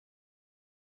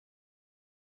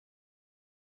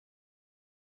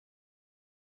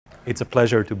It's a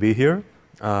pleasure to be here.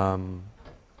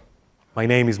 My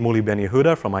name is Muli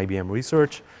Ben-Yehuda from IBM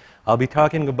Research. I'll be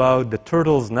talking about the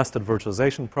Turtles Nested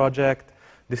Virtualization project.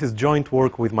 This is joint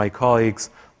work with my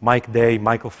colleagues Mike Day,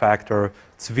 Michael Factor,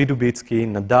 Tzvi Dubitzky,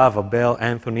 Nadav, Abel,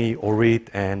 Anthony, Orit,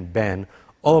 and Ben.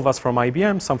 All of us from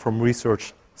IBM, some from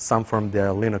research, some from the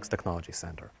Linux Technology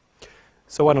Center.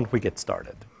 So why don't we get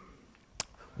started?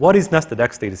 What is nested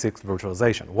x86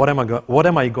 virtualization? What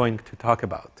am I going to talk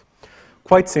about?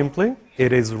 Quite simply,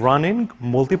 it is running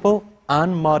multiple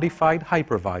unmodified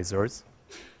hypervisors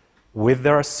with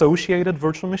their associated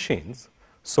virtual machines.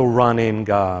 So running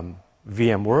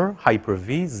VMware,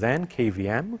 Hyper-V, Xen,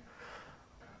 KVM,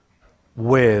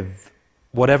 with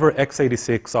whatever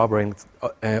x86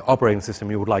 operating system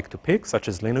you would like to pick, such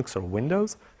as Linux or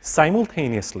Windows,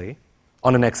 simultaneously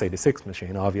on an x86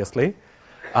 machine, obviously.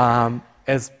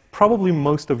 As probably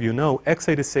most of you know,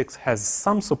 x86 has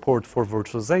some support for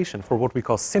virtualization, for what we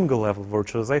call single-level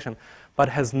virtualization, but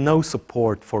has no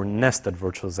support for nested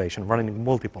virtualization, running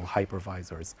multiple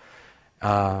hypervisors.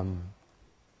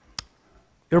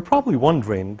 You're probably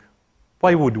wondering,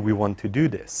 why would we want to do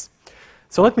this?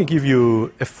 So let me give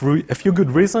you a few good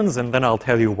reasons, and then I'll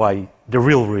tell you why, the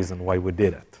real reason why we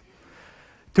did it.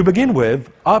 To begin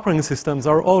with, operating systems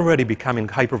are already becoming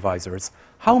hypervisors.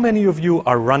 How many of you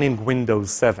are running Windows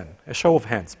 7? A show of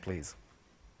hands, please.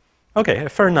 Okay, a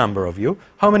fair number of you.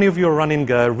 How many of you are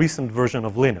running a recent version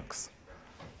of Linux?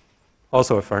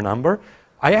 Also a fair number.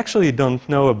 I actually don't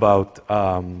know about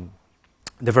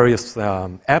the various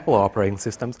Apple operating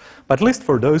systems, but at least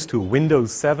for those two,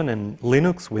 Windows 7 and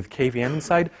Linux with KVM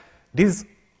inside, these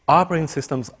operating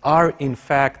systems are in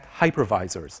fact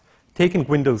hypervisors. Taking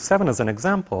Windows 7 as an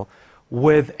example,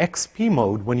 with XP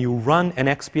mode, when you run an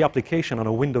XP application on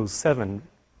a Windows 7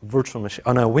 virtual machine,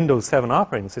 on a Windows 7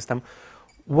 operating system,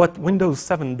 what Windows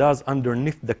 7 does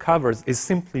underneath the covers is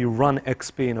simply run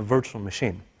XP in a virtual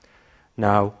machine.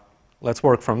 Now, let's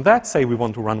work from that. Say we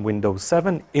want to run Windows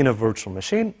 7 in a virtual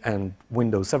machine, and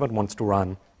Windows 7 wants to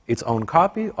run its own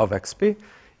copy of XP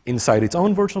inside its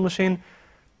own virtual machine.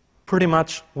 Pretty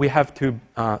much, we have to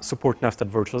support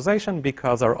nested virtualization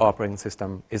because our operating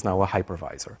system is now a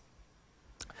hypervisor.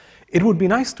 It would be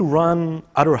nice to run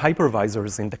other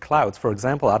hypervisors in the clouds. For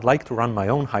example, I'd like to run my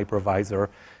own hypervisor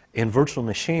in virtual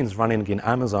machines running in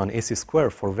Amazon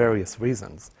EC2 for various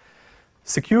reasons.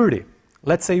 Security.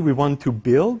 Let's say we want to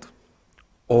build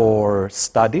or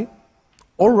study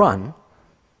or run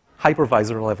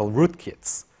hypervisor-level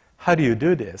rootkits. How do you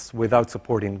do this without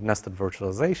supporting nested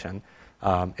virtualization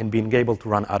and being able to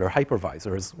run other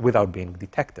hypervisors without being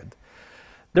detected?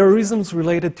 There are reasons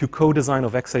related to co-design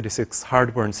of x86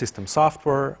 hardware and system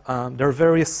software. There are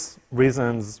various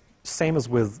reasons, same as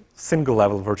with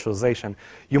single-level virtualization.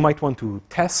 You might want to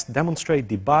test, demonstrate,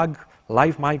 debug,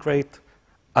 live migrate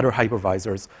other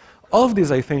hypervisors. All of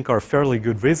these, I think, are fairly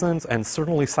good reasons, and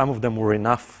certainly some of them were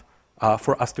enough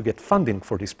for us to get funding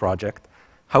for this project.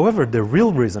 However, the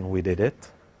real reason we did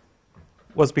it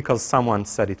was because someone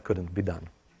said it couldn't be done.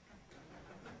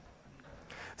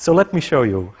 So let me show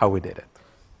you how we did it.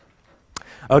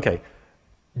 Okay,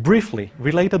 briefly,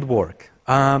 related work.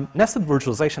 Nested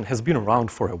virtualization has been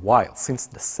around for a while, since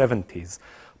the 70s.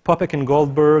 Popek and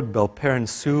Goldberg, Belper and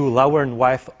Su, Lauer and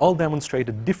Wyeth all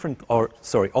demonstrated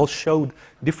all showed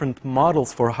different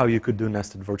models for how you could do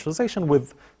nested virtualization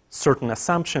with certain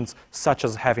assumptions, such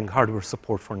as having hardware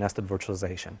support for nested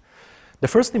virtualization. The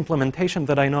first implementation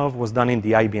that I know of was done in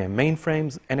the IBM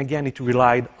mainframes, and again, it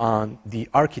relied on the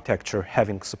architecture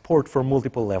having support for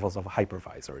multiple levels of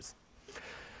hypervisors.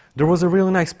 There was a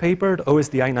really nice paper,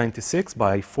 OSDI 96,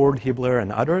 by Ford, Hibler,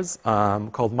 and others,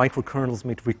 called Microkernels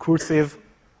Meet Recursive,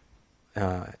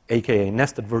 aka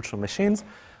nested virtual machines.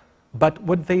 But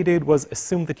what they did was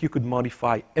assume that you could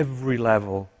modify every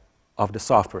level of the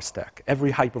software stack,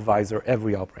 every hypervisor,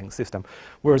 every operating system.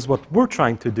 Whereas what we're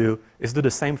trying to do is do the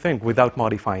same thing without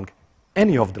modifying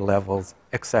any of the levels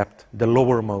except the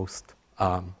lowermost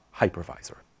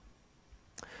hypervisor.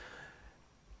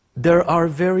 There are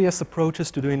various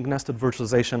approaches to doing nested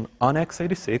virtualization on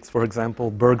x86. For example,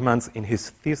 Bergman's in his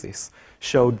thesis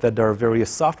showed that there are various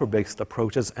software-based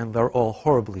approaches, and they're all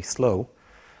horribly slow.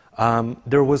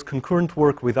 There was concurrent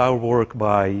work with our work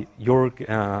by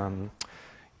Jörg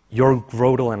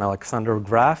Grodel and Alexander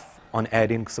Graf on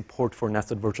adding support for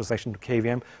nested virtualization to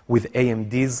KVM with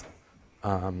AMD's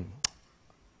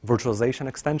virtualization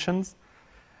extensions.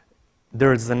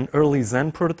 There's an early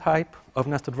Xen prototype of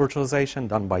nested virtualization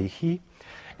done by he.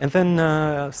 And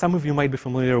then some of you might be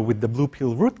familiar with the Blue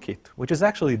Pill rootkit, which is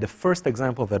actually the first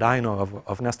example that I know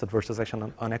of nested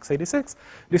virtualization on x86.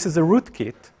 This is a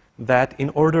rootkit that in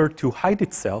order to hide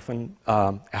itself, and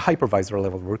a hypervisor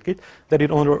level rootkit, that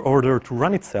in order to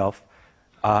run itself,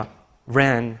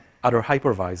 ran other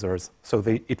hypervisors so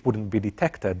it wouldn't be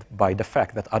detected by the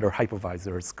fact that other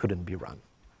hypervisors couldn't be run.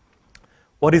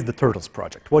 What is the Turtles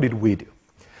project? What did we do?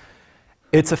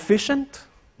 It's efficient,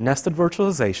 nested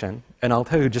virtualization, and I'll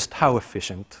tell you just how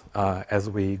efficient as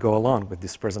we go along with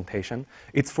this presentation.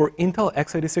 It's for Intel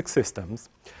x86 systems.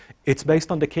 It's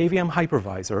based on the KVM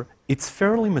hypervisor. It's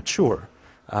fairly mature,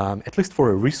 at least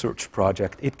for a research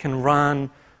project. It can run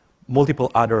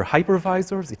multiple other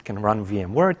hypervisors. It can run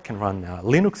VMware. It can run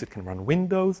Linux. It can run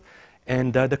Windows.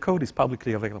 And the code is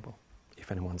publicly available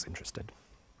if anyone's interested.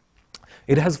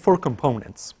 It has 4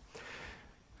 components.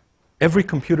 Every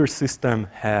computer system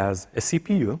has a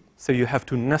CPU, so you have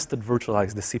to nested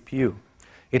virtualize the CPU.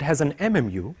 It has an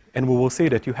MMU, and we will see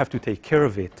that you have to take care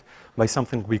of it by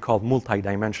something we call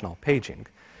multi-dimensional paging.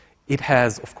 It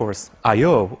has, of course,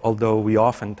 I/O, although we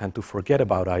often tend to forget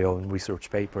about I/O in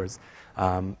research papers.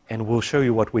 And we'll show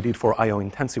you what we did for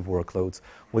I/O-intensive workloads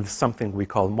with something we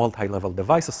call multi-level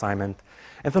device assignment.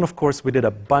 And then, of course, we did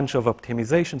a bunch of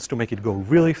optimizations to make it go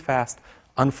really fast.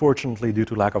 Unfortunately, due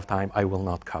to lack of time, I will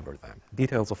not cover them.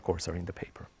 Details, of course, are in the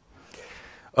paper.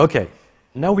 OK,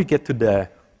 now we get to the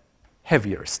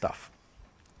heavier stuff.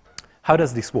 How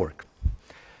does this work?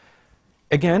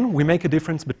 Again, we make a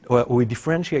difference, we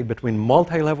differentiate between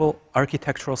multi-level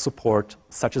architectural support,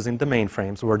 such as in the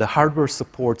mainframes, where the hardware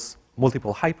supports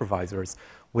multiple hypervisors,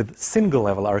 with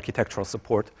single-level architectural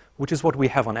support, which is what we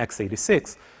have on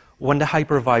x86, when the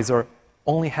hypervisor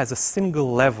only has a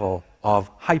single level of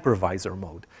hypervisor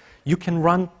mode. You can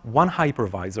run one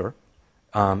hypervisor.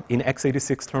 In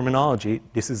x86 terminology,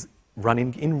 this is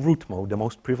running in root mode, the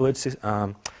most privileged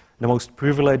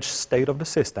state of the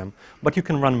system, but you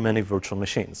can run many virtual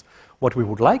machines. What we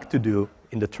would like to do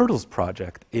in the Turtles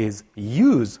project is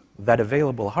use that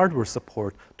available hardware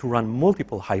support to run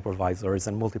multiple hypervisors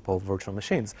and multiple virtual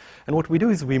machines. And what we do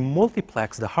is we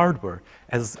multiplex the hardware,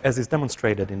 as is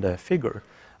demonstrated in the figure,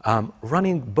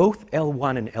 running both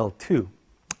L1 and L2.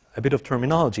 A bit of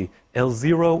terminology.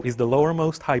 L0 is the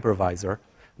lowermost hypervisor,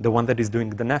 the one that is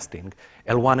doing the nesting.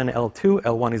 L1 and L2,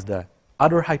 L1 is the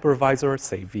other hypervisor,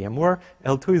 say VMware.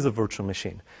 L2 is a virtual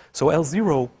machine. So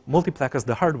L0 multiplexes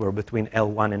the hardware between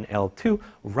L1 and L2,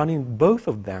 running both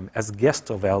of them as guests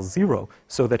of L0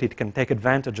 so that it can take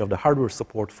advantage of the hardware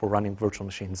support for running virtual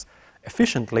machines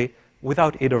efficiently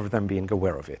without either of them being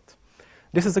aware of it.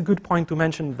 This is a good point to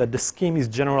mention that the scheme is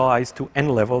generalized to n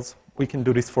levels. We can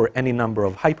do this for any number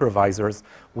of hypervisors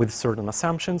with certain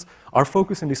assumptions. Our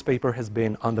focus in this paper has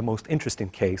been on the most interesting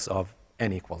case of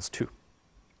n equals 2.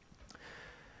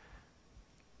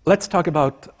 Let's talk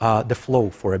about the flow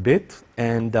for a bit.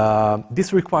 And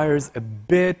this requires a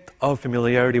bit of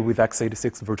familiarity with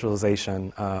x86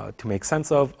 virtualization to make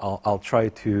sense of. I'll try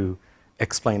to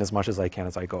explain as much as I can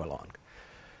as I go along.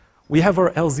 We have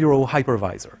our L0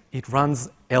 hypervisor. It runs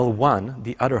L1,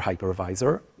 the other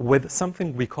hypervisor, with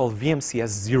something we call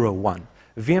VMCS01.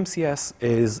 VMCS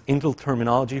is Intel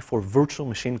terminology for virtual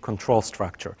machine control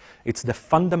structure. It's the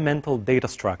fundamental data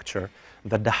structure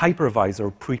that the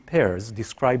hypervisor prepares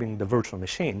describing the virtual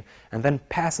machine and then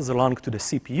passes along to the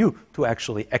CPU to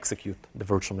actually execute the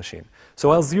virtual machine. So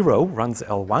L0 runs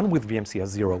L1 with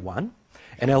VMCS01,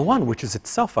 and L1, which is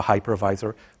itself a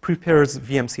hypervisor, prepares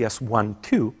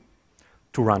VMCS12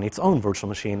 to run its own virtual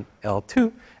machine,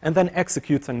 L2, and then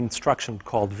executes an instruction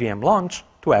called VM launch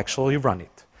to actually run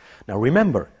it. Now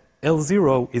remember,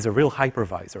 L0 is a real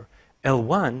hypervisor.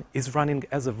 L1 is running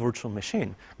as a virtual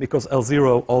machine because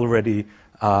L0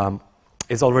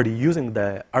 is already using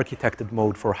the architected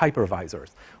mode for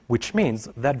hypervisors, which means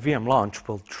that VM launch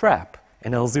will trap,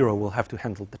 and L0 will have to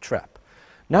handle the trap.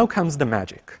 Now comes the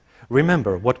magic.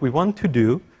 Remember, what we want to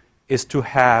do is to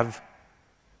have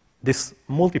this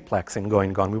multiplexing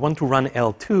going on. We want to run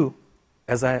L2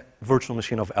 as a virtual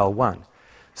machine of L1.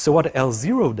 So what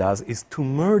L0 does is to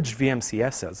merge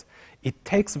VMCSs. It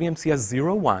takes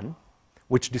VMCS01,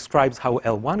 which describes how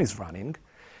L1 is running,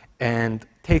 and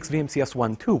takes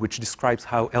VMCS12, which describes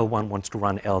how L1 wants to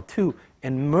run L2,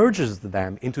 and merges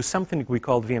them into something we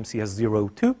call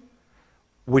VMCS02,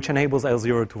 which enables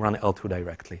L0 to run L2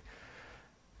 directly.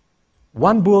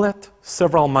 One bullet,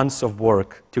 several months of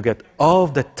work to get all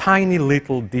the tiny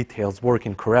little details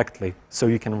working correctly so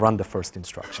you can run the first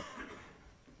instruction.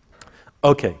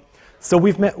 OK, so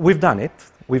we've done it.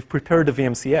 We've prepared the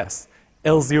VMCS.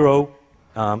 L0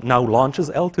 now launches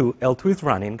L2. L2 is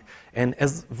running. And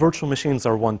as virtual machines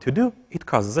are wont to do, it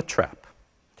causes a trap.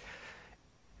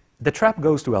 The trap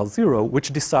goes to L0,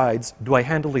 which decides, do I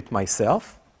handle it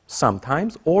myself?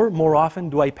 Sometimes, or more often,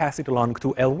 do I pass it along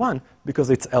to L1 because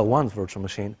it's L1's virtual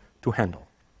machine to handle.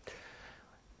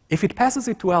 If it passes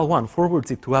it to L1,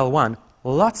 forwards it to L1,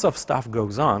 lots of stuff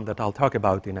goes on that I'll talk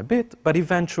about in a bit, but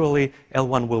eventually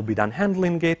L1 will be done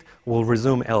handling it, will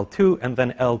resume L2, and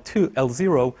then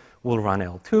L0 will run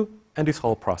L2, and this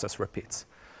whole process repeats.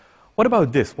 What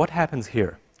about this? What happens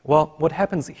here? Well, what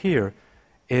happens here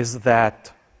is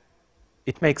that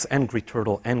it makes angry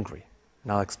turtle angry,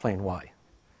 and I'll explain why.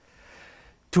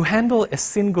 To handle a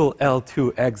single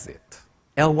L2 exit,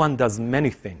 L1 does many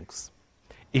things.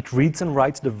 It reads and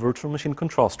writes the virtual machine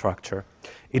control structure.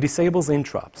 It disables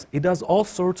interrupts. It does all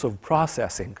sorts of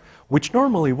processing, which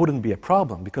normally wouldn't be a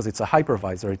problem because it's a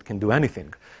hypervisor. It can do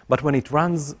anything. But when it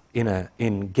runs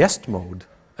in guest mode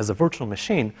as a virtual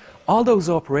machine, all those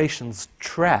operations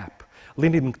trap,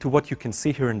 leading to what you can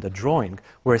see here in the drawing,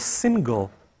 where a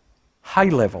single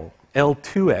high-level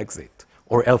L2 exit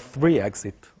or L3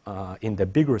 exit in the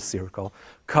bigger circle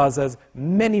causes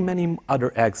many, many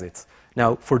other exits.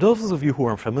 Now, for those of you who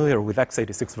are familiar with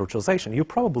x86 virtualization, you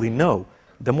probably know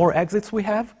the more exits we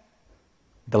have,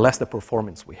 the less the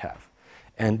performance we have.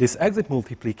 And this exit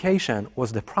multiplication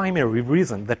was the primary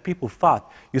reason that people thought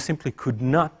you simply could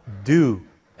not do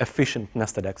efficient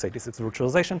nested x86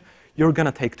 virtualization. You're going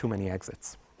to take too many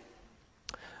exits.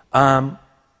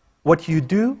 What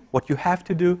you have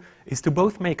to do is to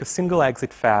both make a single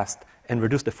exit fast and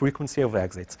reduce the frequency of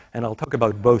exits. And I'll talk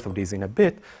about both of these in a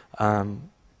bit.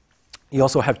 You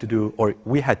also have to do, or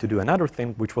we had to do another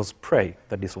thing, which was pray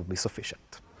that this will be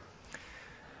sufficient.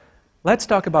 Let's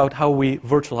talk about how we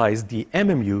virtualized the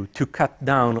MMU to cut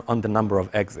down on the number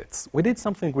of exits. We did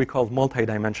something we called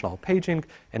multi-dimensional paging,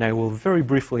 and I will very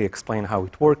briefly explain how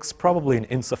it works, probably in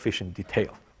insufficient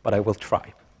detail, but I will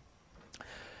try.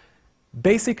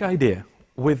 Basic idea.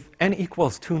 With n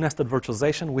equals 2 nested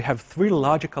virtualization, we have 3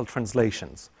 logical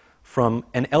translations from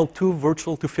an L2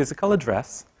 virtual to physical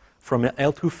address, from an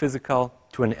L2 physical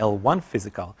to an L1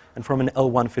 physical, and from an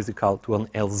L1 physical to an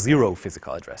L0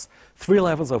 physical address. 3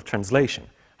 levels of translation.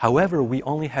 However, we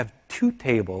only have 2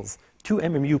 tables, 2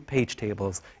 MMU page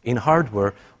tables in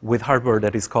hardware with hardware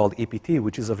that is called EPT,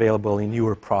 which is available in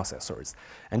newer processors.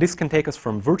 And this can take us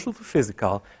from virtual to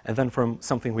physical, and then from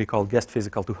something we call guest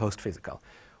physical to host physical.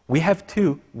 We have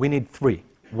 2, we need 3.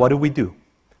 What do?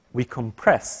 We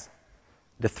compress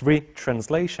the 3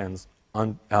 translations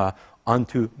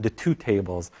onto the 2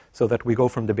 tables so that we go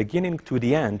from the beginning to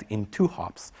the end in 2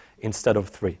 hops instead of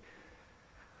 3.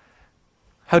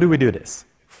 How do we do this?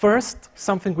 First,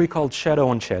 something we call shadow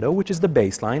on shadow, which is the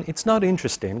baseline. It's not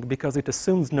interesting because it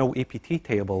assumes no EPT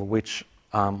table, which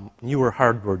newer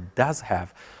hardware does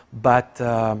have, but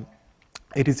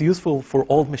it is useful for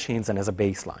old machines and as a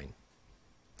baseline.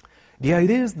 The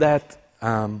idea is that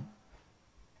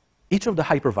each of the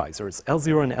hypervisors,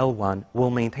 L0 and L1, will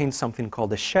maintain something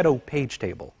called a shadow page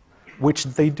table, which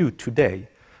they do today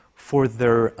for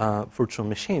their virtual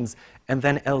machines. And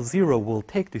then L0 will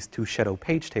take these 2 shadow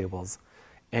page tables,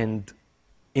 and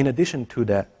in addition to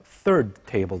the 3rd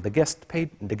table, the guest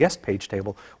page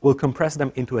table, will compress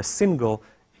them into a single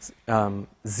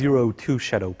 0-2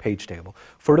 shadow page table.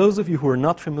 For those of you who are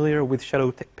not familiar with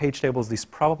shadow page tables, this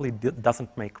probably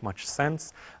doesn't make much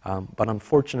sense, but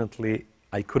unfortunately,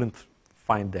 I couldn't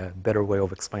find a better way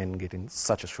of explaining it in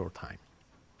such a short time.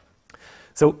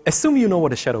 So assume you know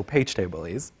what a shadow page table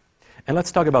is, and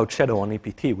let's talk about shadow on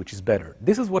EPT, which is better.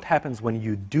 This is what happens when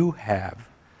you do have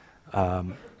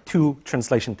 2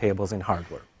 translation tables in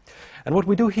hardware. And what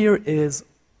we do here is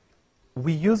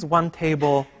we use one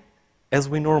table as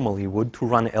we normally would to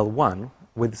run L1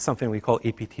 with something we call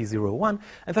EPT01,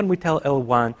 and then we tell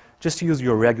L1, just use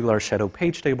your regular shadow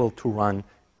page table to run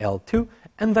L2,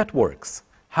 and that works.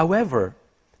 However,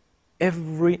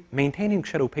 maintaining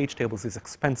shadow page tables is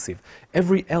expensive.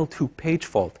 Every L2 page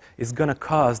fault is going to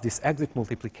cause this exit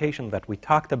multiplication that we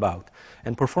talked about,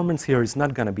 and performance here is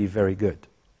not going to be very good.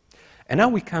 And now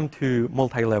we come to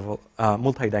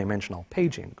multi-dimensional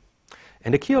paging.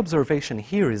 And the key observation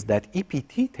here is that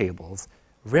EPT tables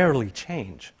rarely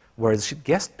change, whereas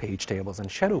guest page tables and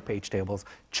shadow page tables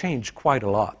change quite a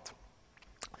lot.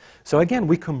 So again,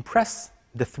 we compress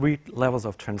the 3 levels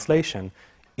of translation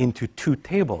into 2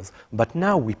 tables, but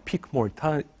now we pick more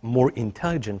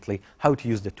intelligently how to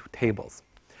use the 2 tables.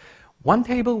 One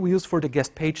table we use for the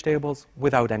guest page tables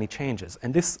without any changes,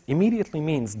 and this immediately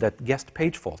means that guest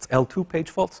page faults, L2 page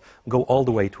faults, go all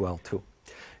the way to L2.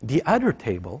 The other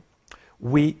table,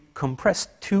 we compress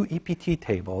 2 EPT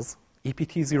tables,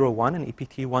 EPT01 and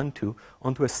EPT12,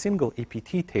 onto a single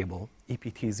EPT table,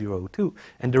 EPT02,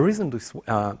 and the reason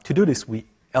to do this, we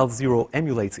L0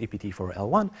 emulates EPT for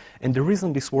L1, and the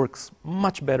reason this works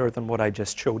much better than what I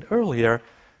just showed earlier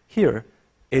here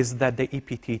is that the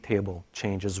EPT table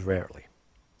changes rarely.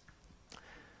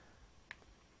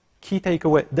 Key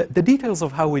takeaway, the details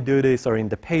of how we do this are in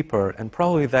the paper, and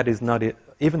probably that is not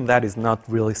even that is not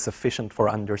really sufficient for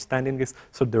understanding this,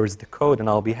 so there is the code, and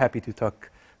I'll be happy to talk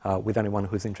with anyone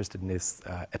who's interested in this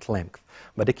at length.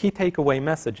 But the key takeaway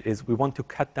message is we want to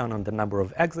cut down on the number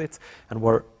of exits,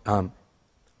 and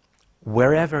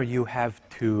wherever you have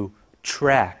to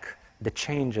track the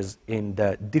changes in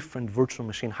the different virtual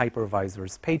machine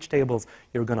hypervisors page tables,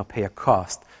 you're going to pay a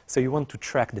cost. So you want to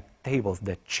track the tables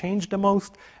that change the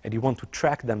most, and you want to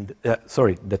track them,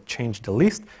 that change the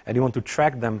least, and you want to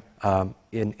track them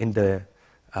in the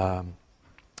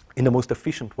most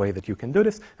efficient way that you can do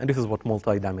this, and this is what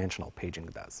multi-dimensional paging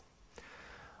does.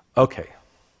 Okay,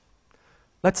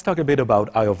 let's talk a bit about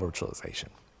I/O virtualization.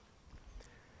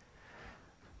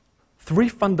 3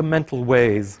 fundamental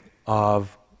ways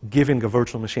of giving a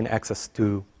virtual machine access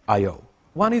to I/O.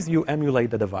 One is you emulate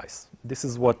the device. This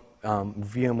is what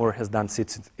VMware has done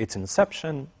since its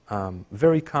inception,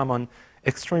 very common,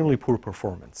 extremely poor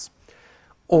performance.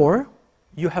 Or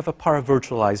you have a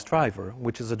para-virtualized driver,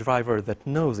 which is a driver that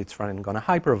knows it's running on a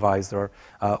hypervisor,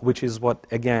 which is what,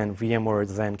 again, VMware,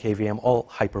 Xen, KVM, all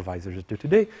hypervisors do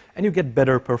today, and you get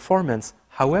better performance.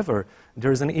 However,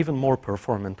 there is an even more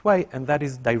performant way, and that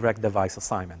is direct device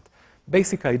assignment.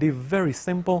 Basic idea, very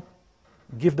simple.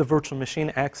 Give the virtual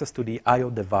machine access to the I/O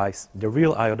device, the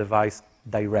real I/O device,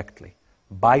 directly,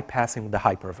 bypassing the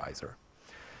hypervisor.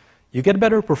 You get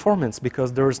better performance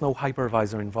because there is no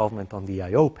hypervisor involvement on the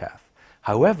I/O path.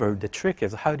 However, the trick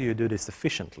is, how do you do this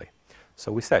efficiently?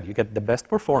 So we said you get the best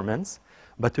performance,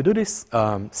 but to do this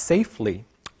safely,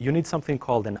 you need something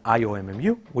called an I/O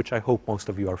MMU, which I hope most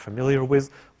of you are familiar with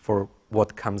for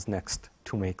what comes next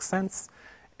to make sense.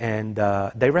 And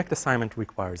direct assignment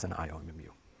requires an I/O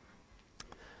MMU.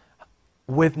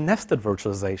 With nested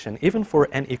virtualization, even for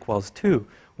n equals 2,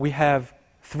 we have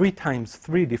 3 times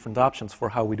 3 different options for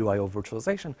how we do I/O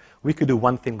virtualization. We could do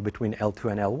one thing between L2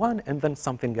 and L1, and then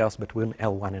something else between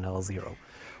L1 and L0.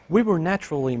 We were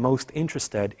naturally most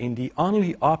interested in the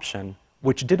only option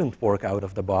which didn't work out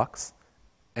of the box,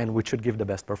 and which should give the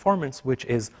best performance, which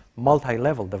is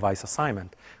multi-level device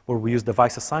assignment, where we use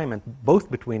device assignment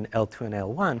both between L2 and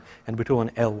L1 and between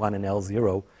L1 and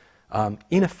L0,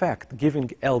 in effect giving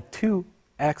L2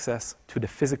 access to the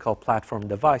physical platform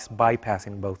device,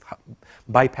 bypassing both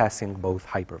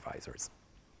hypervisors.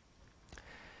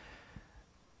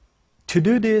 To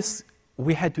do this,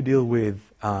 we had to deal with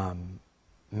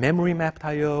memory mapped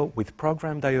I/O, with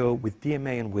programmed I/O, with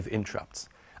DMA, and with interrupts.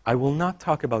 I will not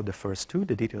talk about the first 2.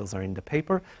 The details are in the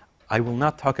paper. I will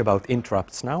not talk about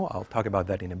interrupts now. I'll talk about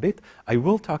that in a bit. I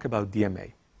will talk about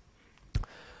DMA.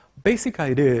 Basic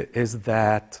idea is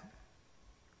that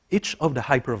each of the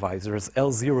hypervisors,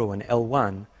 L0 and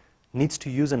L1, needs to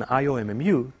use an I/O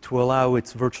MMU to allow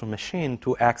its virtual machine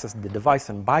to access the device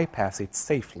and bypass it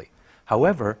safely.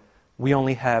 However, we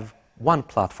only have one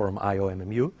platform I/O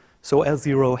MMU, so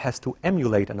L0 has to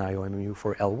emulate an I/O MMU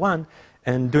for L1,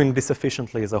 and doing this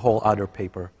efficiently is a whole other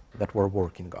paper that we're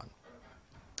working on.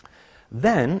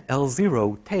 Then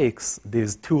L0 takes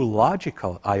these 2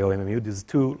 logical I/O MMU, these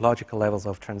 2 logical levels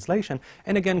of translation,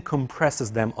 and again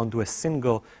compresses them onto a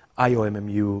single I/O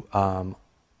MMU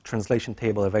translation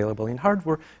table available in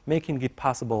hardware, making it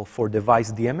possible for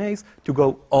device DMAs to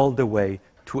go all the way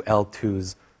to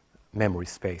L2's memory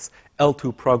space.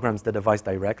 L2 programs the device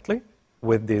directly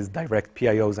with these direct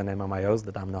PIOs and MMIOs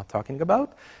that I'm not talking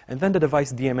about, and then the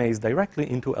device DMAs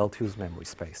directly into L2's memory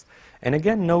space. And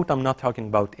again, note I'm not talking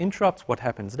about interrupts. What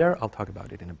happens there, I'll talk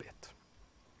about it in a bit.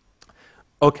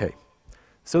 Okay,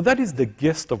 so that is the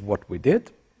gist of what we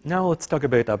did. Now let's talk a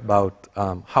bit about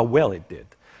how well it did.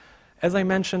 As I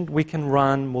mentioned, we can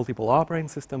run multiple operating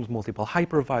systems, multiple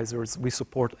hypervisors. We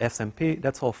support SMP.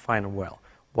 That's all fine and well.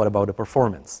 What about the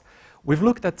performance? We've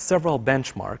looked at several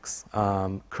benchmarks.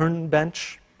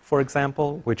 KernBench, for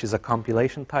example, which is a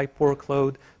compilation type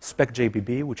workload,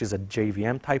 SpecJBB, which is a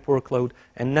JVM type workload,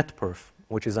 and NetPerf,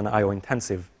 which is an I/O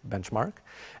intensive benchmark.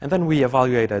 And then we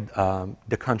evaluated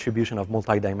the contribution of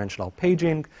multidimensional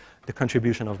paging, the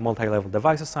contribution of multi-level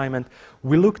device assignment.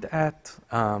 We looked at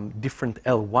different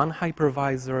L1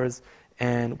 hypervisors,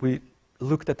 and we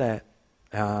looked at a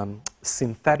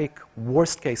synthetic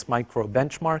worst-case micro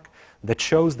benchmark that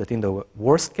shows that in the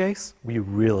worst case, we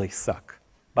really suck.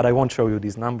 But I won't show you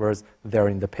these numbers. They're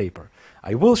in the paper.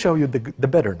 I will show you the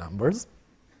better numbers.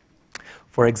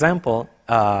 For example,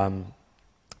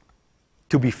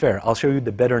 to be fair, I'll show you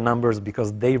the better numbers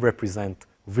because they represent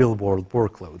real-world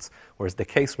workloads, whereas the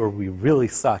case where we really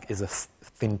suck is a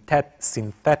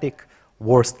synthetic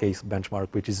worst-case benchmark,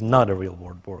 which is not a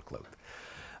real-world workload.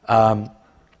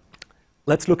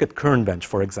 Let's look at kern bench,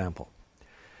 for example.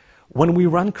 When we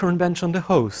run kern bench on the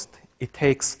host, it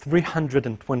takes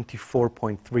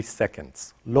 324.3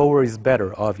 seconds. Lower is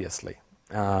better, obviously.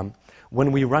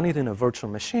 When we run it in a virtual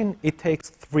machine, it takes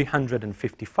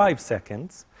 355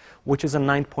 seconds, which is a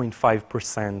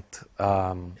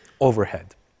 9.5%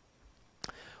 overhead.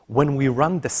 When we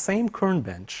run the same kern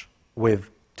bench with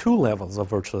 2 levels of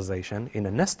virtualization in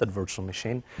a nested virtual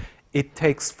machine, it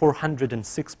takes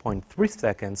 406.3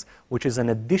 seconds, which is an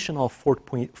additional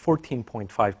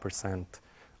 14.5%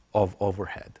 of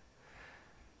overhead.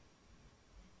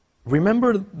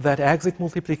 Remember that exit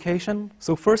multiplication?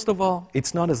 So first of all,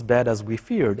 it's not as bad as we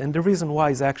feared, and the reason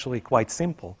why is actually quite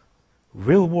simple.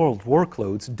 Real-world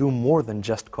workloads do more than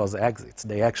just cause exits.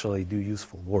 They actually do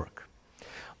useful work.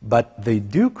 But they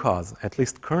do cause, at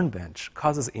least kern bench,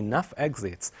 causes enough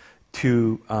exits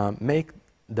to make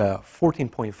the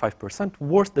 14.5%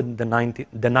 worse than the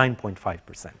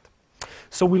 9.5%.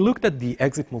 So we looked at the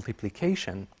exit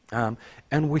multiplication,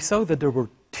 and we saw that there were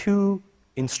 2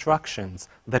 instructions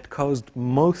that caused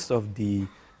most of the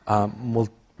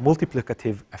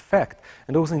multiplicative effect,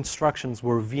 and those instructions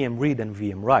were VM read and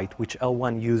VM write, which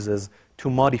L1 uses to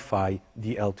modify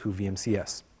the L2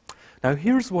 VMCS. Now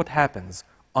here's what happens.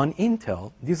 On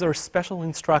Intel, these are special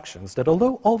instructions that,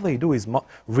 although all they do is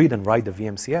read and write the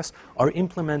VMCS, are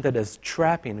implemented as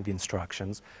trapping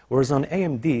instructions, whereas on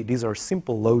AMD, these are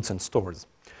simple loads and stores.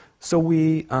 So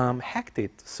we hacked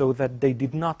it so that they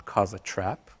did not cause a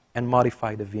trap and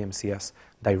modify the VMCS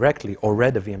directly, or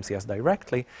read the VMCS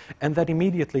directly, and that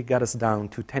immediately got us down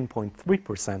to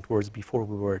 10.3%, whereas before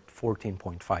we were at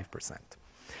 14.5%.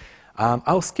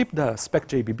 I'll skip the spec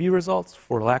JBB results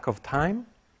for lack of time.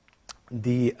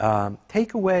 The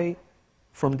takeaway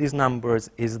from these numbers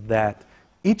is that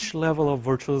each level of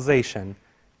virtualization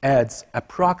adds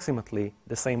approximately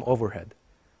the same overhead,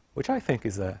 which I think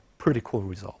is a pretty cool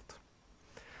result.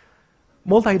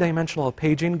 Multidimensional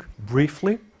paging,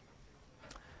 briefly.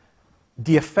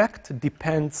 The effect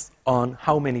depends on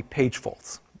how many page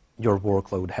faults your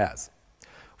workload has.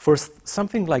 For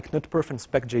something like NetPerf and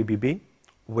spec JBB,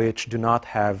 which do not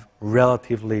have,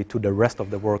 relatively to the rest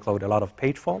of the workload, a lot of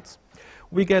page faults,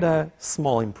 we get a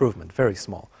small improvement, very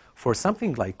small. For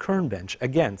something like kern bench,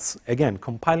 again,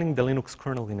 compiling the Linux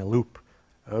kernel in a loop,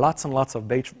 lots and lots of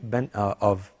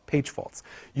page faults,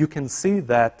 you can see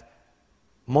that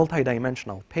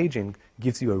multidimensional paging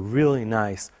gives you a really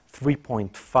nice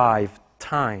 3.5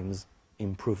 times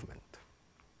improvement.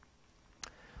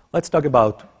 Let's talk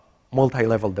about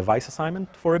multi-level device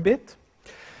assignment for a bit.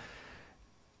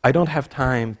 I don't have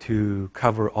time to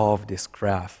cover all of this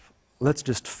graph. Let's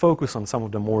just focus on some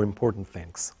of the more important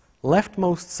things.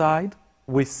 Leftmost side,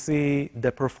 we see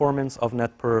the performance of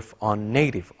NetPerf on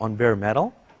native, on bare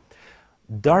metal.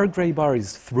 Dark gray bar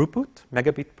is throughput,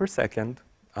 megabit per second,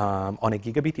 on a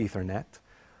gigabit Ethernet.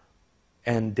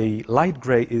 And the light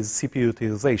gray is CPU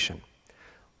utilization.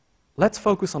 Let's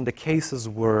focus on the cases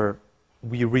where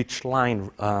we reach line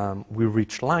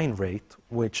rate,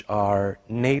 which are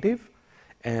native,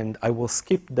 and I will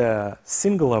skip the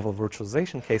single-level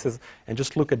virtualization cases and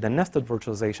just look at the nested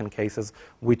virtualization cases,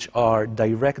 which are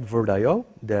direct VirtIO,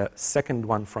 the second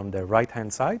one from the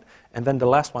right-hand side, and then the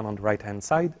last one on the right-hand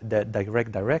side, the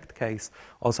direct case,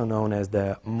 also known as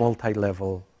the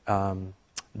multi-level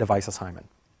device assignment.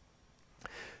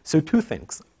 So 2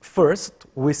 things. First,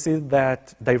 we see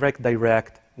that direct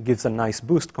gives a nice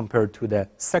boost compared to the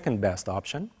second best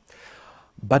option.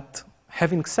 But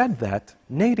having said that,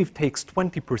 native takes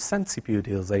 20% CPU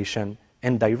utilization,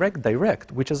 and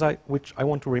direct, which I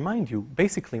want to remind you,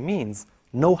 basically means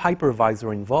no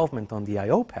hypervisor involvement on the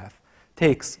I/O path,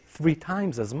 takes 3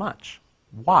 times as much.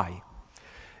 Why?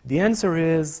 The answer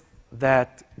is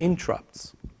that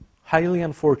interrupts, highly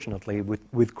unfortunately,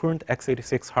 with current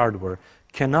x86 hardware,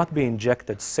 cannot be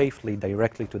injected safely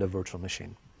directly to the virtual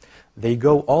machine. They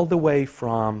go all the way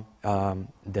from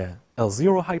the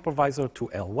L0 hypervisor to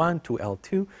L1 to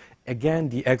L2. Again,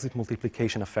 the exit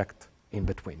multiplication effect in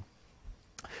between.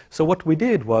 So what we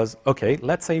did was, okay,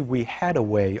 let's say we had a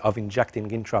way of injecting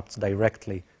interrupts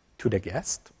directly to the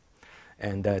guest.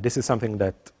 And this is something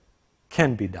that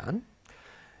can be done.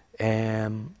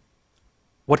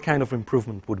 What kind of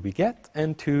improvement would we get?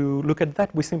 And to look at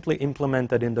that, we simply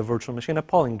implemented in the virtual machine a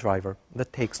polling driver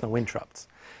that takes no interrupts.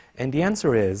 And the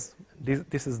answer is,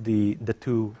 this is the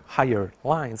 2 higher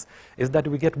lines, is that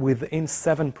we get within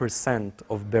 7%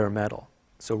 of bare metal.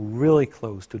 So really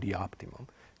close to the optimum.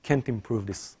 Can't improve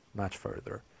this much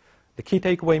further. The key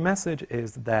takeaway message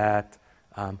is that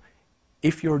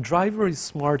if your driver is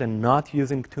smart and not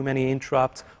using too many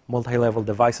interrupts, multi-level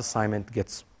device assignment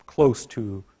gets close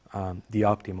to the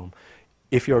optimum.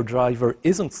 If your driver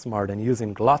isn't smart and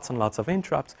using lots and lots of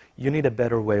interrupts, you need a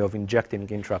better way of injecting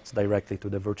interrupts directly to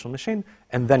the virtual machine,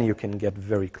 and then you can get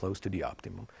very close to the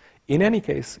optimum. In any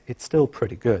case, it's still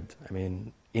pretty good. I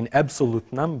mean, in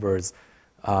absolute numbers,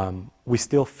 we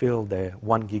still fill the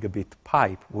 1 gigabit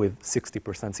pipe with 60%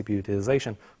 CPU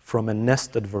utilization from a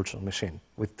nested virtual machine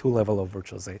with two levels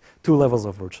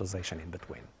of virtualization in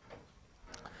between.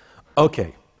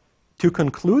 Okay, to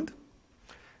conclude,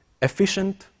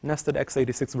 efficient nested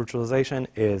x86 virtualization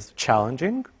is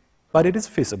challenging, but it is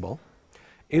feasible.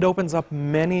 It opens up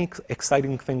many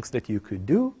exciting things that you could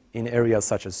do in areas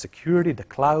such as security, the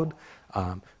cloud,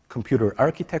 computer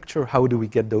architecture. How do we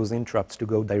get those interrupts to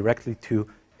go directly to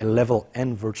a level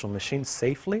N virtual machine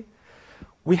safely?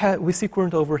 We see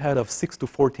current overhead of 6 to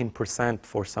 14%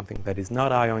 for something that is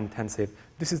not I/O intensive.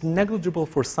 This is negligible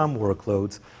for some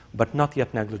workloads, but not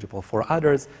yet negligible for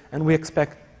others, and we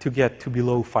expect to get to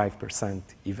below 5%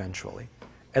 eventually.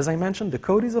 As I mentioned, the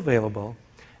code is available,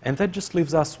 and that just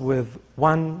leaves us with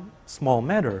one small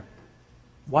matter.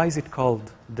 Why is it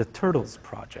called the Turtles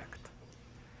Project?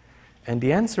 And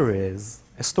the answer is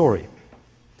a story.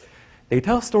 They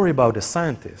tell a story about a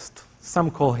scientist,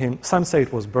 some say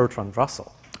it was Bertrand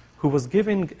Russell, who was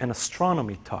giving an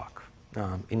astronomy talk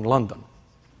in London.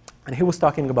 And he was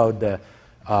talking about the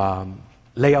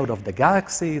layout of the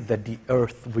galaxy, that the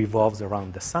Earth revolves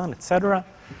around the sun, etc.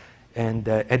 And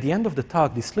at the end of the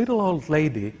talk, this little old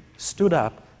lady stood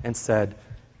up and said,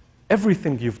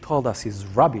 "Everything you've told us is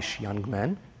rubbish, young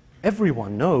man.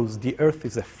 Everyone knows the Earth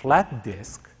is a flat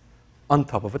disk on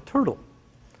top of a turtle."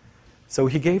 So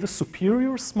he gave a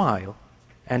superior smile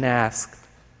and asked,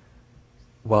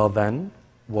 "Well then,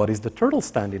 what is the turtle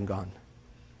standing on?"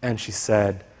 And she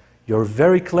said, "You're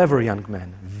very clever, young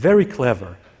man, very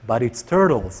clever, but it's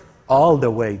turtles all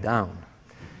the way down."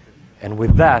 And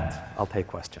with that, I'll take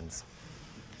questions.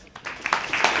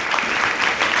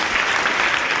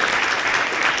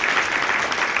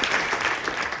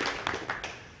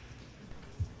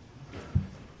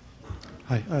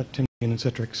 Hi, Tim in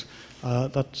Citrix.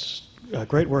 That's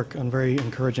great work and very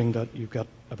encouraging that you've got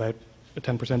about a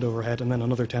 10% overhead and then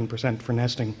another 10% for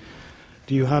nesting.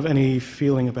 Do you have any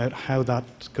feeling about how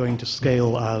that's going to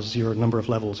scale as your number of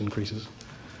levels increases?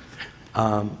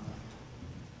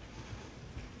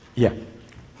 Yeah.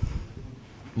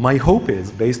 My hope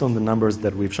is, based on the numbers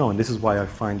that we've shown, this is why I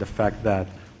find the fact that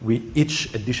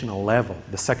each additional level,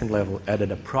 the second level,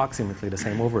 added approximately the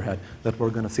same overhead, that we're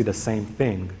going to see the same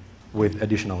thing with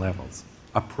additional levels.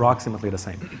 Approximately the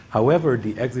same. However,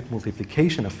 the exit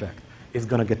multiplication effect is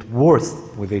going to get worse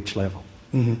with each level.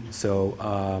 Mm-hmm. So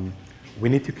we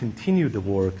need to continue the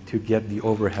work to get the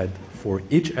overhead for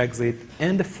each exit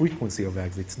and the frequency of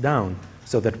exits down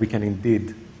so that we can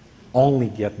indeed only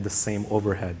get the same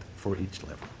overhead for each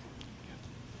level.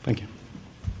 Thank you.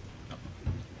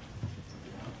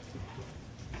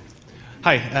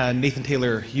 Hi, Nathan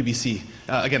Taylor, UBC.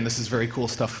 Again, this is very cool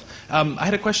stuff. I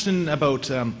had a question about,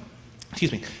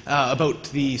 about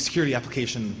the security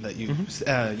application that you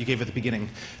you gave at the beginning,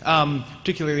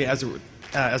 particularly as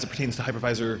it pertains to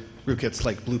hypervisor rootkits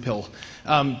like Blue Pill.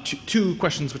 Two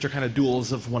questions which are kind of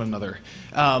duals of one another.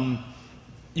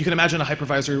 You can imagine a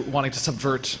hypervisor wanting to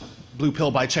subvert Blue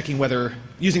Pill by checking whether,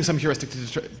 using some heuristic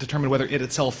to determine whether it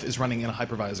itself is running in a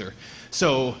hypervisor.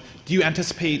 So, do you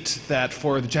anticipate that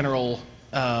for the general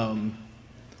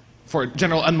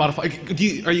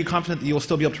unmodified, are you confident that you'll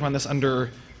still be able to run this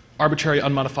under arbitrary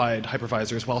unmodified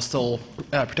hypervisors while still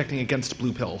protecting against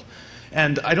Blue Pill?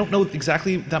 And I don't know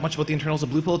exactly that much about the internals of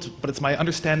Blue Pill, but it's my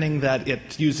understanding that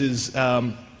it uses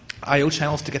I/O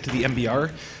channels to get to the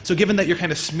MBR. So given that you're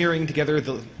kind of smearing together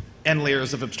the N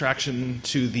layers of abstraction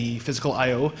to the physical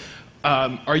I/O,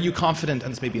 are you confident,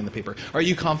 and this may be in the paper, are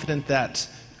you confident that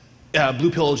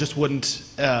Blue Pill just wouldn't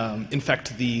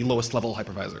infect the lowest level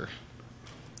hypervisor?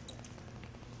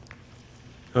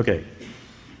 Okay.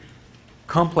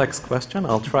 Complex question.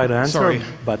 I'll try to answer. Sorry.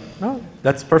 But no,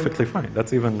 that's perfectly fine.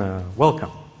 That's even welcome.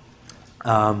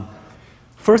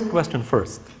 First question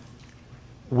first.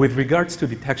 With regards to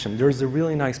detection, there's a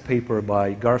really nice paper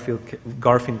by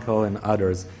Garfinkel and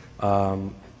others,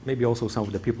 maybe also some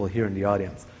of the people here in the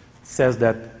audience, says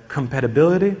that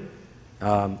compatibility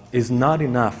is not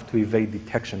enough to evade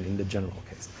detection in the general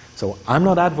case. So I'm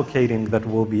not advocating that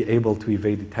we'll be able to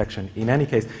evade detection in any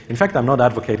case. In fact, I'm not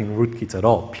advocating rootkits at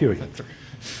all, period.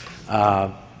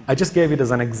 I just gave it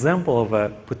as an example of a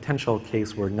potential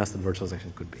case where nested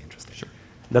virtualization could be interesting. Sure.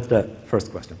 That's the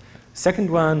first question. Second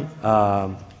one,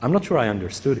 I'm not sure I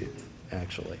understood it,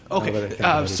 actually.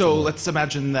 Okay, so let's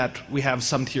imagine that we have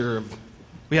some tier of,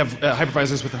 we have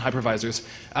hypervisors within hypervisors.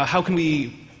 How can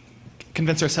we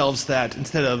convince ourselves that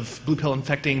instead of blue pill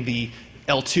infecting the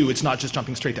L2, it's not just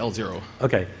jumping straight to L0?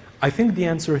 Okay, I think the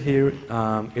answer here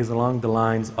is along the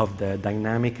lines of the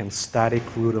dynamic and static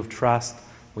root of trust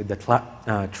with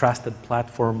the trusted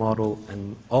platform model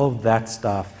and all of that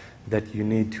stuff that you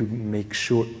need to make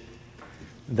sure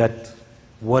that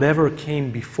whatever came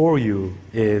before you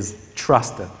is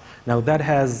trusted. Now that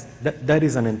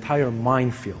is an entire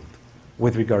minefield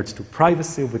with regards to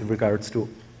privacy, with regards to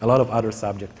a lot of other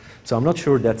subjects. So I'm not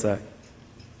sure that's a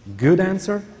good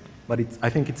answer, but I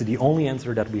think it's the only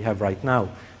answer that we have right now.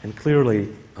 And clearly,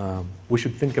 we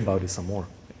should think about it some more.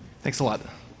 Thanks a lot.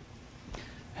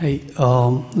 Hey, this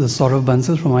is Saurav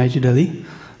Bansal from IIT Delhi.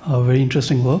 Very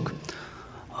interesting work.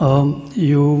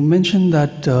 You mentioned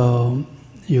that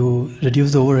you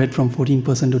reduced the overhead from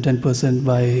 14% to 10%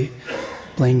 by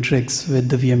playing tricks with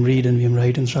the VM read and VM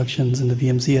write instructions in the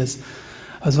VMCS.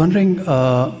 I was wondering,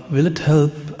 will it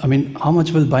help? I mean, how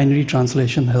much will binary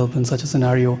translation help in such a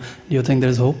scenario? Do you think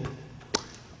there's hope?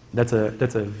 That's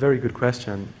a very good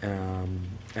question.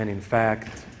 And in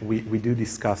fact, we do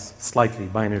discuss slightly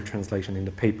binary translation in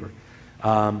the paper.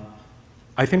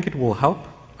 I think it will help.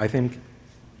 I think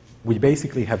we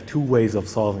basically have two ways of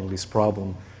solving this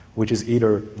problem, which is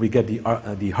either we get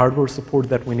the hardware support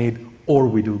that we need, or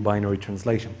we do binary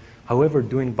translation. However,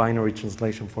 doing binary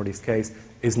translation for this case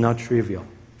is not trivial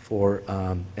for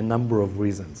a number of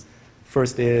reasons.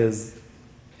 First is,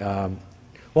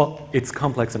 well, it's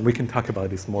complex, and we can talk about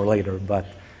this more later, but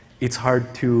it's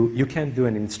hard to, you can't do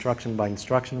an instruction by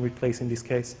instruction replace in this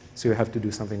case, so you have to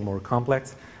do something more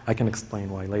complex. I can explain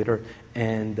why later.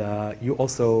 And you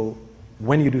also,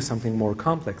 when you do something more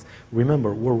complex,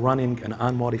 remember, we're running an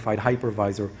unmodified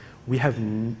hypervisor. We have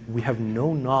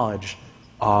no knowledge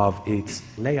of its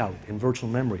layout in virtual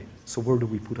memory. So where do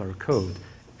we put our code?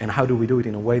 And how do we do it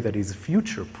in a way that is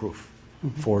future-proof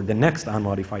for the next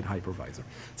unmodified hypervisor?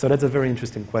 So that's a very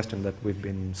interesting question that we've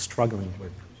been struggling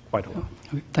with quite a lot.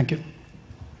 Okay, thank you.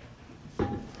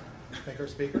 Thank our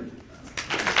speaker.